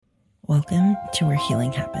Welcome to Where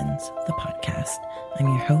Healing Happens, the podcast. I'm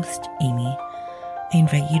your host, Amy. I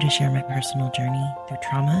invite you to share my personal journey through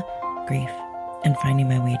trauma, grief, and finding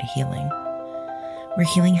my way to healing. Where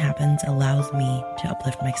Healing Happens allows me to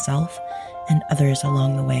uplift myself and others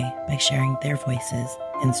along the way by sharing their voices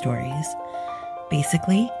and stories.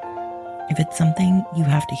 Basically, if it's something you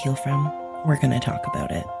have to heal from, we're going to talk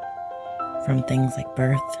about it. From things like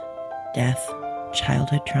birth, death,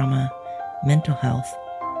 childhood trauma, mental health,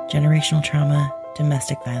 generational trauma,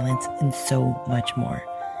 domestic violence, and so much more.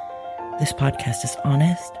 This podcast is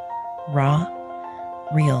honest, raw,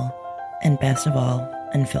 real, and best of all,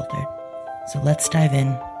 unfiltered. So let's dive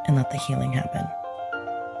in and let the healing happen.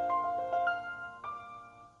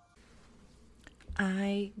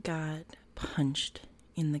 I got punched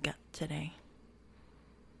in the gut today.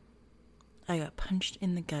 I got punched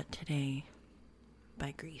in the gut today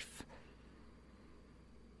by grief.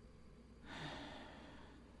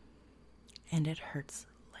 And it hurts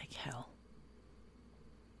like hell.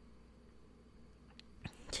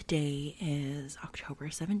 Today is October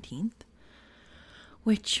 17th,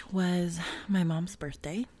 which was my mom's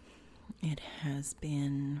birthday. It has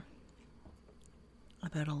been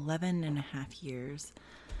about 11 and a half years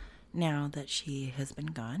now that she has been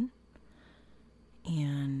gone.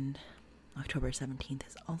 And October 17th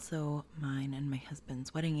is also mine and my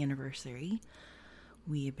husband's wedding anniversary.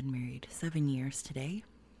 We have been married 7 years today.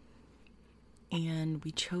 And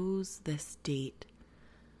we chose this date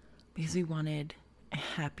because we wanted a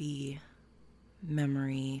happy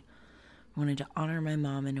memory. We wanted to honor my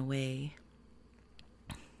mom in a way.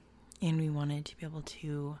 And we wanted to be able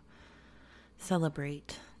to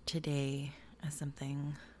celebrate today as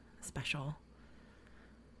something special.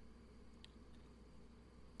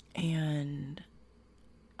 And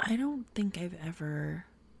I don't think I've ever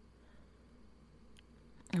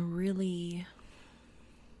really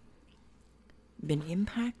been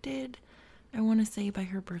impacted, I want to say, by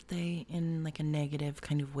her birthday in like a negative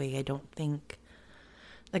kind of way. I don't think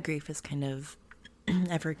the grief has kind of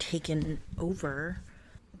ever taken over.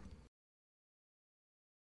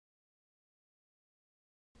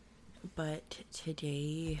 But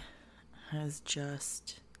today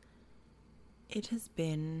it has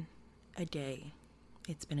been a day.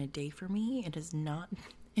 It's been a day for me. It has not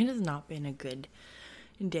been a good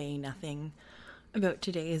day. Nothing about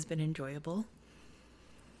today has been enjoyable.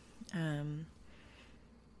 And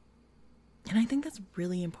I think that's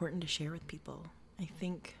really important to share with people. I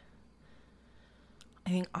think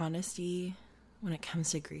honesty when it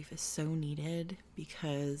comes to grief is so needed,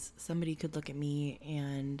 because somebody could look at me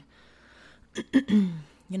and,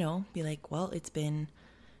 be like, well, it's been,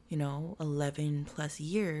 11 plus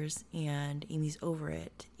years and Amy's over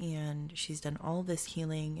it and she's done all this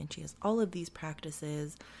healing and she has all of these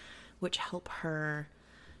practices which help her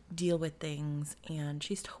deal with things, and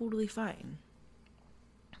she's totally fine.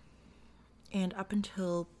 And up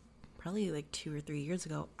until probably like 2 or 3 years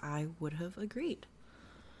ago, I would have agreed.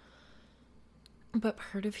 But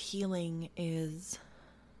part of healing is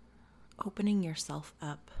opening yourself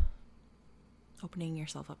up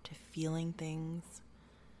to feeling things.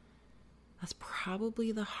 That's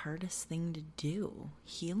probably the hardest thing to do.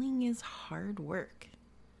 Healing is hard work.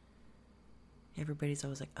 Everybody's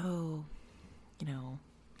always like, oh,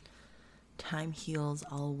 time heals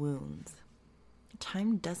all wounds.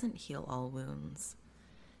 Time doesn't heal all wounds.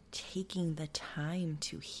 Taking the time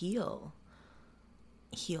to heal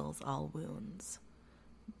heals all wounds.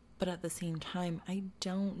 But at the same time, I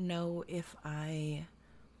don't know if I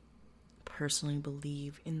personally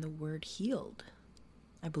believe in the word healed.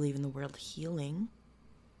 I believe in the word healing.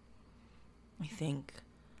 I think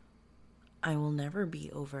I will never be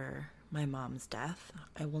over my mom's death.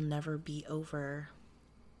 I will never be over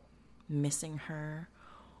missing her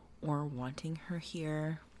or wanting her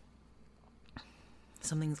here.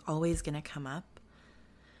 Something's always going to come up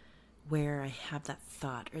where I have that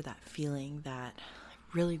thought or that feeling that I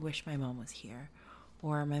really wish my mom was here,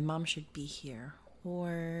 or my mom should be here,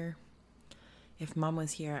 or if mom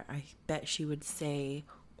was here, I bet she would say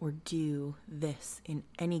or do this in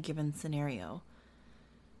any given scenario.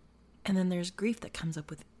 And then there's grief that comes up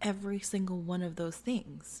with every single one of those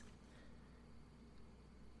things.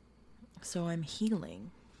 So I'm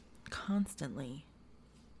healing constantly.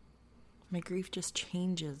 My grief just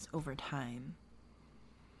changes over time.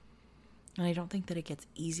 And I don't think that it gets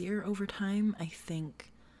easier over time. I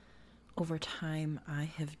think over time I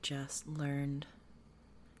have just learned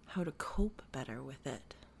how to cope better with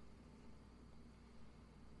it.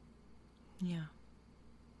 Yeah.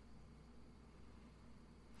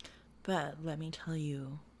 But let me tell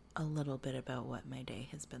you a little bit about what my day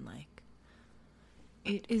has been like.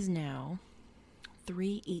 It is now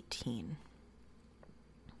 3:18.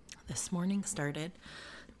 This morning started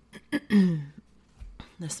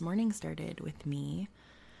with me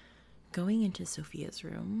going into Sophia's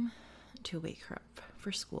room to wake her up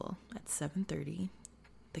for school at 7:30.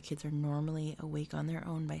 The kids are normally awake on their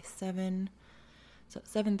own by 7. So at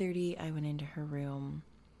 7:30, I went into her room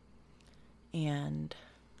and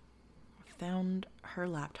found her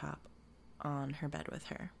laptop on her bed with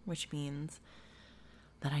her, which means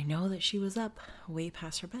that I know that she was up way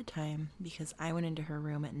past her bedtime because I went into her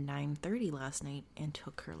room at 9:30 last night and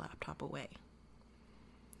took her laptop away.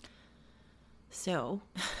 So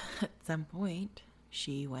at some point,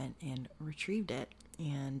 she went and retrieved it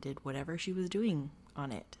and did whatever she was doing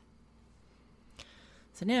on it.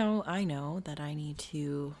 So now I know that I need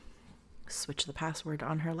to switch the password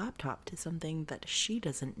on her laptop to something that she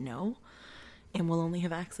doesn't know and will only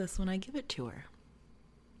have access when I give it to her.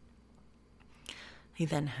 I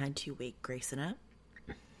then had to wake Grayson up.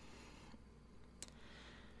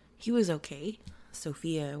 He was okay.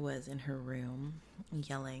 Sophia was in her room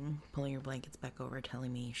yelling, pulling her blankets back over,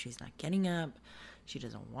 telling me she's not getting up. She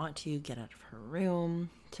doesn't want to get out of her room.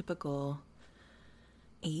 Typical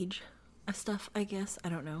age of stuff, I guess. I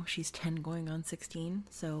don't know. She's 10 going on 16,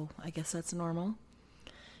 so I guess that's normal.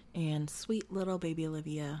 And sweet little baby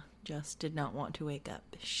Olivia just did not want to wake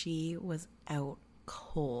up. She was out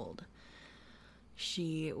cold.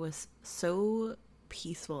 She was so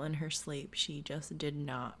peaceful in her sleep. She just did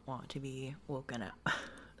not want to be woken up.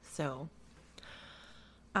 So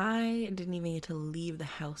I didn't even get to leave the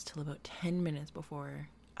house till about 10 minutes before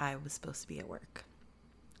I was supposed to be at work.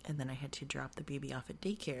 And then I had to drop the baby off at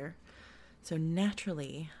daycare. So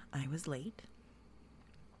naturally, I was late.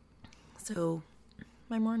 So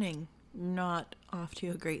my morning, not off to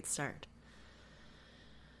a great start.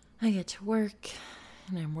 I get to work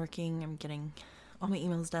and I'm working. I'm getting all my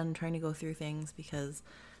emails done, trying to go through things because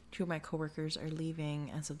 2 of my coworkers are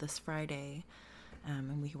leaving as of this Friday.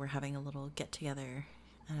 And we were having a little get together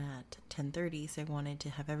at 10:30, so I wanted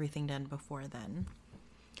to have everything done before then.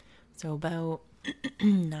 So about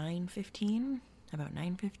 9:15,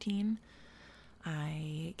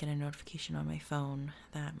 I get a notification on my phone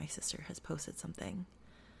that my sister has posted something.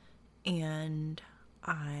 And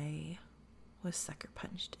I was sucker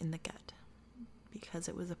punched in the gut because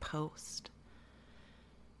it was a post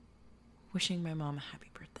wishing my mom a happy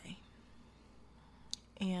birthday.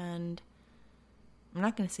 And I'm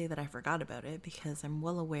not going to say that I forgot about it because I'm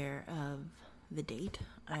well aware of the date.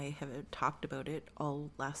 I have talked about it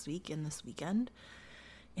all last week and this weekend.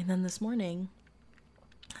 And then this morning,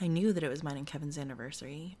 I knew that it was mine and Kevin's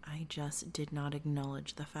anniversary. I just did not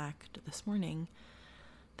acknowledge the fact this morning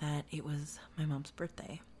that it was my mom's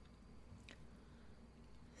birthday.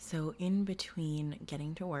 So in between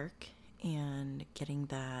getting to work and getting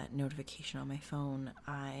that notification on my phone,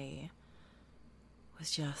 I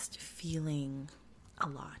was just feeling a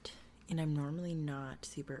lot. And I'm normally not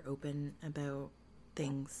super open about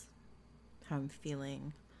things, how I'm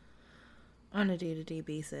feeling on a day-to-day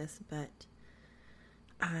basis, but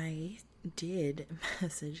I did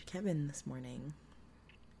message Kevin this morning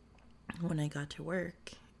when I got to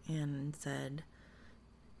work and said,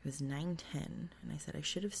 it was 9:10, and I said I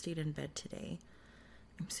should have stayed in bed today.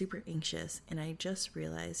 I'm super anxious, and I just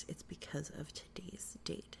realized it's because of today's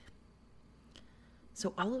date.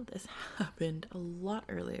 So all of this happened a lot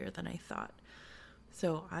earlier than I thought.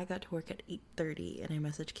 So I got to work at 8:30, and I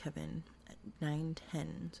messaged Kevin at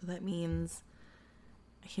 9:10. So that means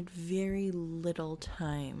I had very little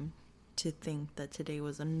time to think that today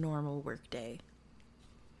was a normal work day.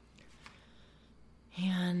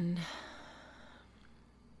 And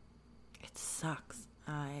it sucks.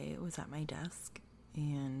 I was at my desk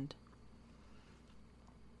and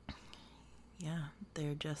yeah, there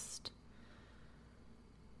were just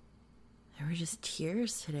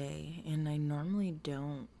tears today, and I normally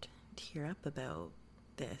don't tear up about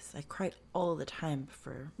this. I cry all the time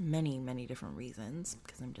for many, many different reasons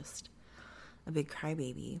because I'm just a big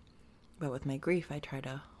crybaby. But with my grief, I try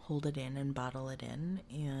to hold it in and bottle it in,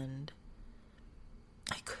 and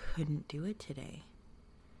I couldn't do it today.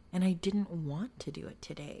 And I didn't want to do it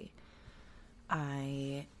today.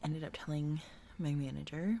 I ended up telling my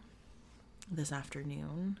manager this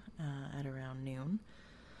afternoon at around noon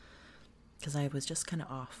because I was just kind of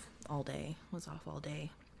off all day.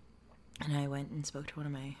 And I went and spoke to one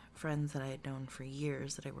of my friends that I had known for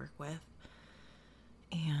years that I work with.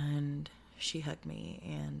 And she hugged me,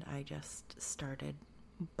 and I just started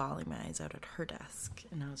bawling my eyes out at her desk.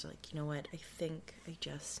 And I was like, you know what? I think I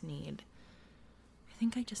just need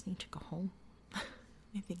to go home.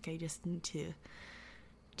 I think I just need to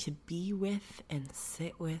to be with and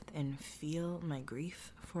sit with and feel my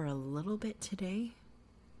grief for a little bit today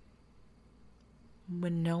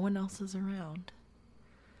when no one else is around.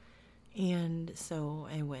 And so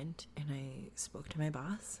I went and I spoke to my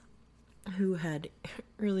boss, who had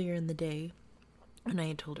earlier in the day, and I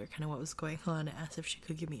had told her kind of what was going on, asked if she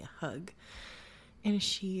could give me a hug. And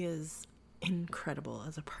she is incredible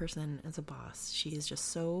as a person, as a boss. She is just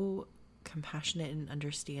so compassionate and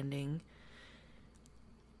understanding.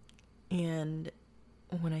 And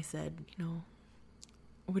when I said,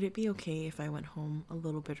 would it be okay if I went home a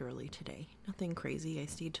little bit early today? Nothing crazy. I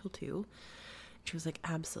stayed till 2. She was like,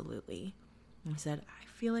 absolutely. And I said, I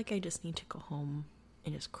feel like I just need to go home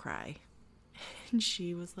and just cry. And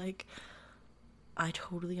she was like, I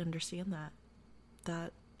totally understand that.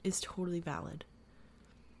 That is totally valid.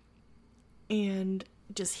 And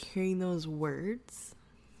just hearing those words,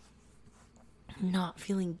 not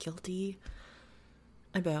feeling guilty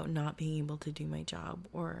about not being able to do my job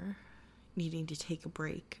or needing to take a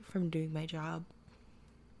break from doing my job,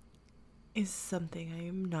 is something I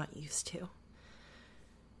am not used to.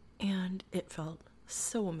 And it felt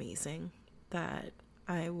so amazing that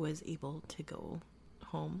I was able to go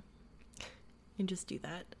home and just do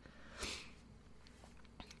that.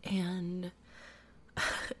 And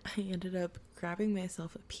I ended up grabbing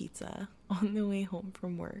myself a pizza on the way home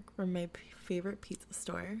from work from my favorite pizza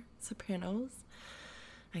store, Sopranos.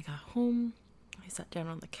 I got home, I sat down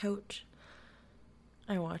on the couch,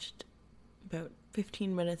 I watched about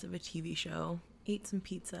 15 minutes of a TV show, ate some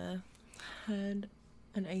pizza, had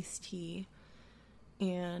an iced tea,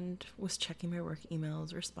 and was checking my work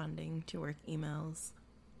emails, responding to work emails.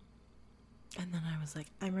 And then I was like,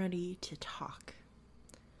 I'm ready to talk.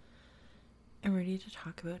 I'm ready to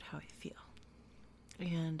talk about how I feel.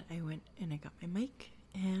 And I went and I got my mic,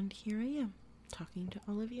 and here I am, talking to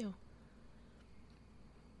all of you.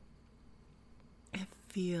 It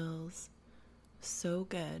feels so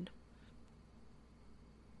good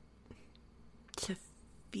to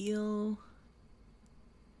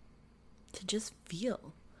just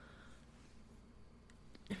feel.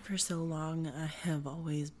 And for so long, I have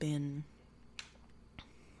always been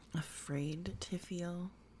afraid to feel,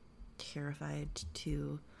 terrified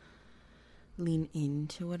to lean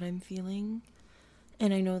into what I'm feeling.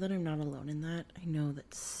 And I know that I'm not alone in that. I know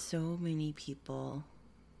that so many people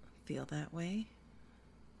feel that way.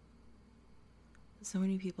 So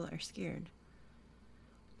many people are scared.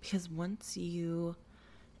 Because once you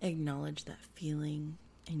acknowledge that feeling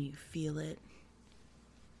and you feel it,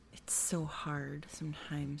 it's so hard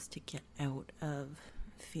sometimes to get out of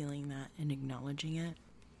feeling that and acknowledging it.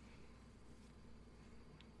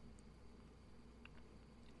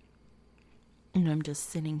 And I'm just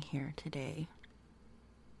sitting here today,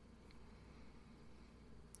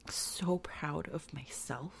 so proud of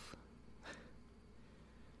myself,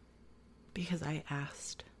 because I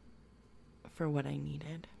asked for what I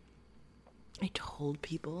needed. I told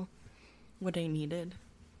people what I needed.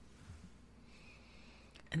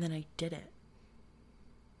 And then I did it.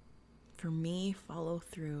 For me, follow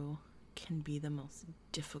through can be the most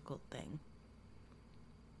difficult thing.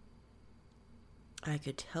 I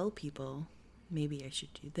could tell people, maybe I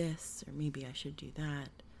should do this, or maybe I should do that.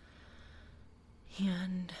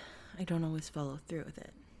 And I don't always follow through with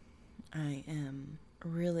it. I am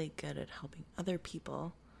really good at helping other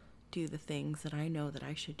people do the things that I know that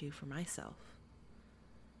I should do for myself.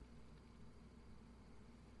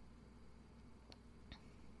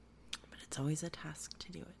 But it's always a task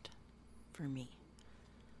to do it for me.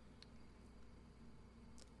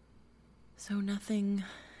 So nothing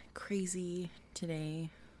crazy today,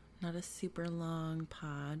 not a super long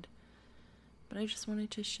pod, but I just wanted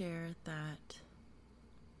to share that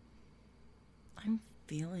I'm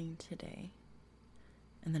feeling today,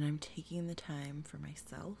 and that I'm taking the time for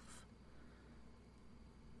myself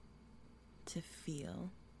to feel,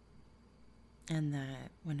 and that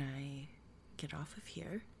when I get off of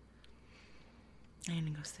here, I'm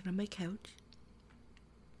gonna go sit on my couch.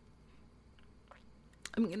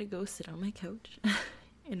 I'm gonna go sit on my couch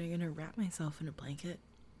and I'm gonna wrap myself in a blanket,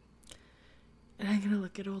 and I'm gonna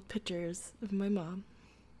look at old pictures of my mom,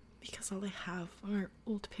 because all I have are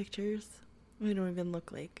old pictures. I don't even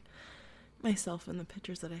look like myself in the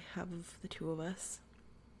pictures that I have of the two of us.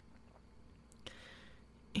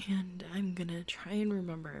 And I'm gonna try and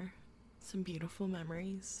remember some beautiful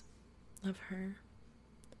memories of her.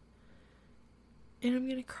 And I'm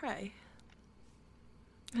gonna cry.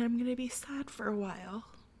 And I'm gonna be sad for a while.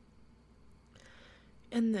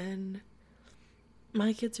 And then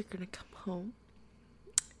my kids are gonna come home.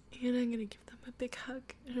 And I'm gonna give them a big hug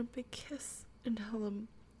and a big kiss and tell them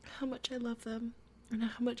how much I love them and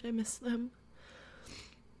how much I miss them.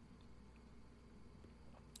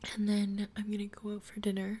 And then I'm gonna go out for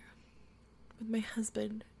dinner with my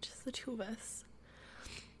husband, just the two of us,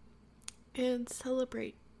 and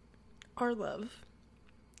celebrate our love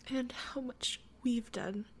and how much we've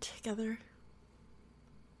done together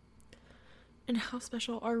and how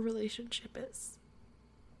special our relationship is.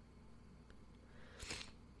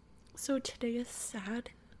 So today is sad,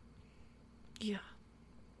 yeah,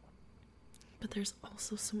 but there's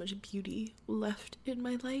also so much beauty left in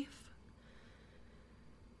my life,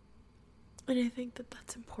 and I think that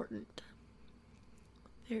that's important.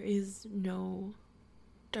 There is no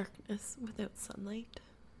darkness without sunlight.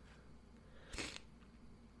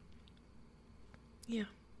 Yeah.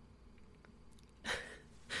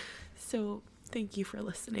 So, thank you for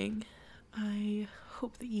listening. I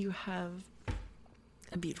hope that you have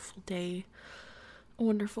a beautiful day, a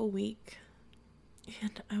wonderful week,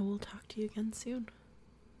 and I will talk to you again soon.